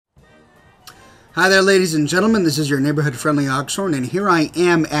Hi there, ladies and gentlemen. This is your neighborhood-friendly Oxhorn, and here I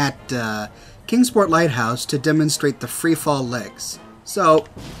am at Kingsport Lighthouse to demonstrate the Freefall legs. So,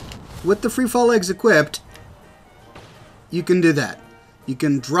 with the Freefall legs equipped, you can do that. You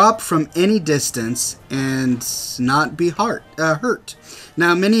can drop from any distance and not be hurt.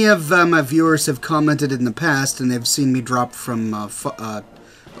 Now, many of my viewers have commented in the past, and they've seen me drop from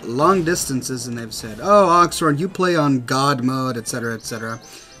long distances, and they've said, "Oh, Oxhorn, you play on God mode, etc., etc."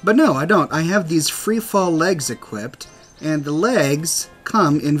 But no, I don't. I have these Freefall legs equipped, and the legs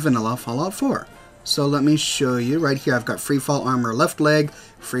come in vanilla Fallout 4. So let me show you. Right here, I've got Freefall armor left leg,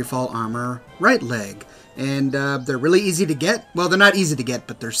 Freefall armor right leg. And they're really easy to get. Well, they're not easy to get,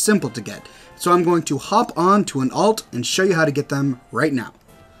 but they're simple to get. So I'm going to hop on to an alt and show you how to get them right now.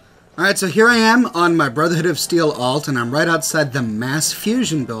 Alright, so here I am on my Brotherhood of Steel alt, and I'm right outside the Mass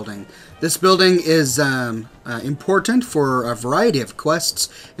Fusion building. This building is important for a variety of quests,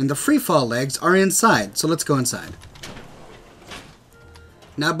 and the Freefall legs are inside, so let's go inside.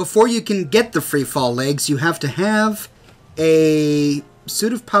 Now, before you can get the Freefall legs, you have to have a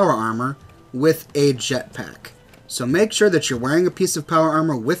suit of power armor with a jetpack. So make sure that you're wearing a piece of power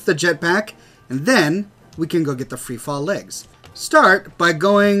armor with the jetpack, and then we can go get the Freefall legs. Start by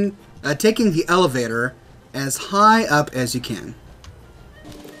taking the elevator as high up as you can.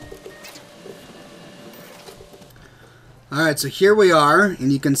 Alright, so here we are,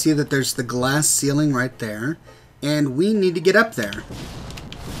 and you can see that there's the glass ceiling right there, and we need to get up there.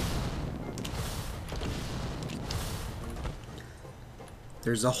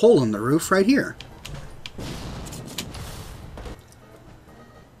 There's a hole in the roof right here.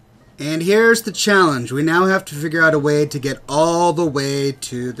 And here's the challenge. We now have to figure out a way to get all the way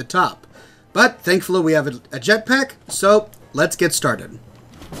to the top. But thankfully we have a jetpack, so let's get started.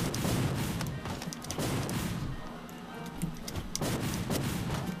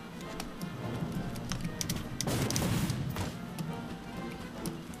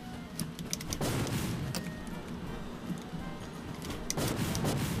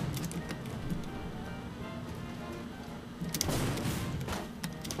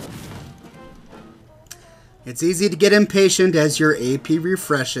 It's easy to get impatient as your AP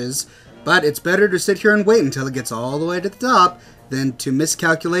refreshes, but it's better to sit here and wait until it gets all the way to the top than to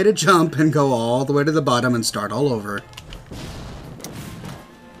miscalculate a jump and go all the way to the bottom and start all over.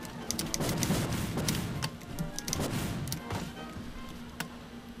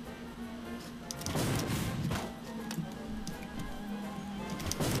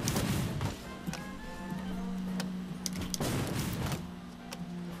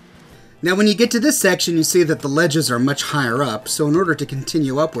 Now when you get to this section, you see that the ledges are much higher up, so in order to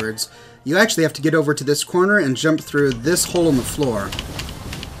continue upwards, you actually have to get over to this corner and jump through this hole in the floor.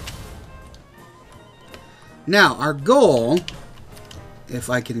 Now, our goal, if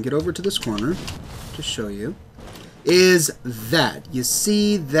I can get over to this corner to show you, is that. You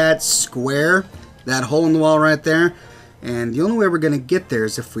see that square, that hole in the wall right there? And the only way we're going to get there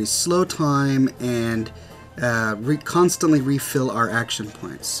is if we slow time and constantly refill our action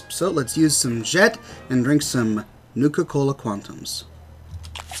points. So let's use some jet and drink some Nuka-Cola Quantums.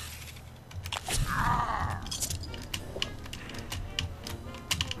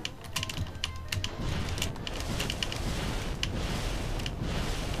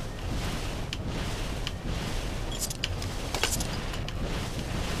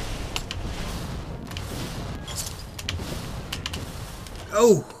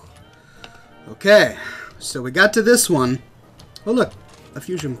 Oh! Okay. So we got to this one. Oh look, a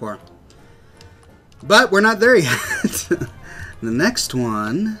fusion core. But we're not there yet. The next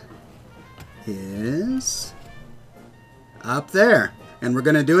one is up there. And we're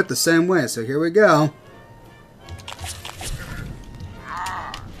going to do it the same way. So here we go.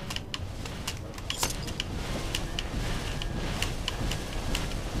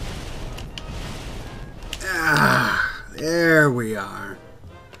 Ah, there we are.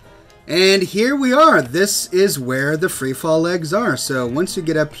 And here we are. This is where the Freefall legs are. So once you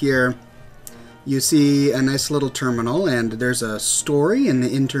get up here, you see a nice little terminal, and there's a story in the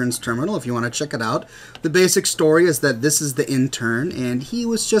intern's terminal if you want to check it out. The basic story is that this is the intern, and he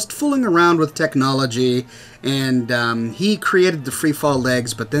was just fooling around with technology, and he created the Freefall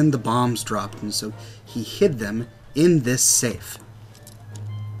legs, but then the bombs dropped, and so he hid them in this safe.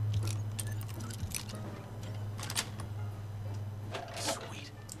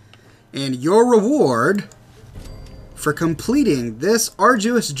 And your reward for completing this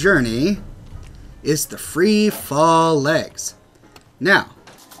arduous journey is the Freefall legs. Now,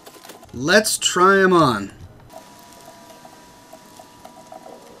 let's try them on.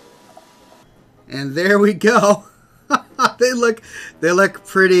 And there we go. They look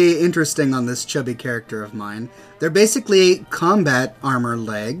pretty interesting on this chubby character of mine. They're basically combat armor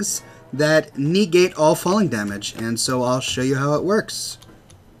legs that negate all falling damage, and so I'll show you how it works.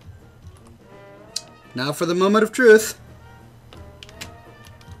 Now for the moment of truth.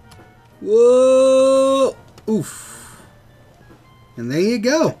 Whoa! Oof. And there you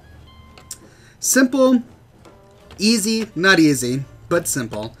go. Simple, easy, not easy, but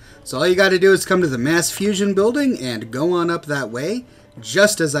simple. So all you got to do is come to the Mass Fusion building and go on up that way,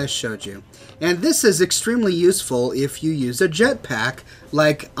 just as I showed you. And this is extremely useful if you use a jetpack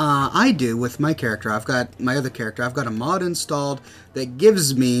like I do with my character. I've got a mod installed that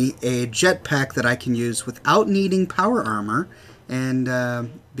gives me a jetpack that I can use without needing power armor.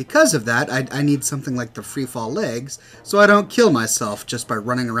 And because of that, I need something like the Freefall legs so I don't kill myself just by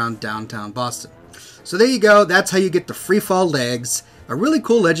running around downtown Boston. So there you go. That's how you get the Freefall legs, a really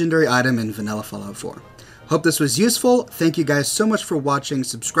cool legendary item in Vanilla Fallout 4. Hope this was useful. Thank you guys so much for watching.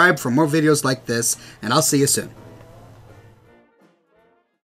 Subscribe for more videos like this, and I'll see you soon.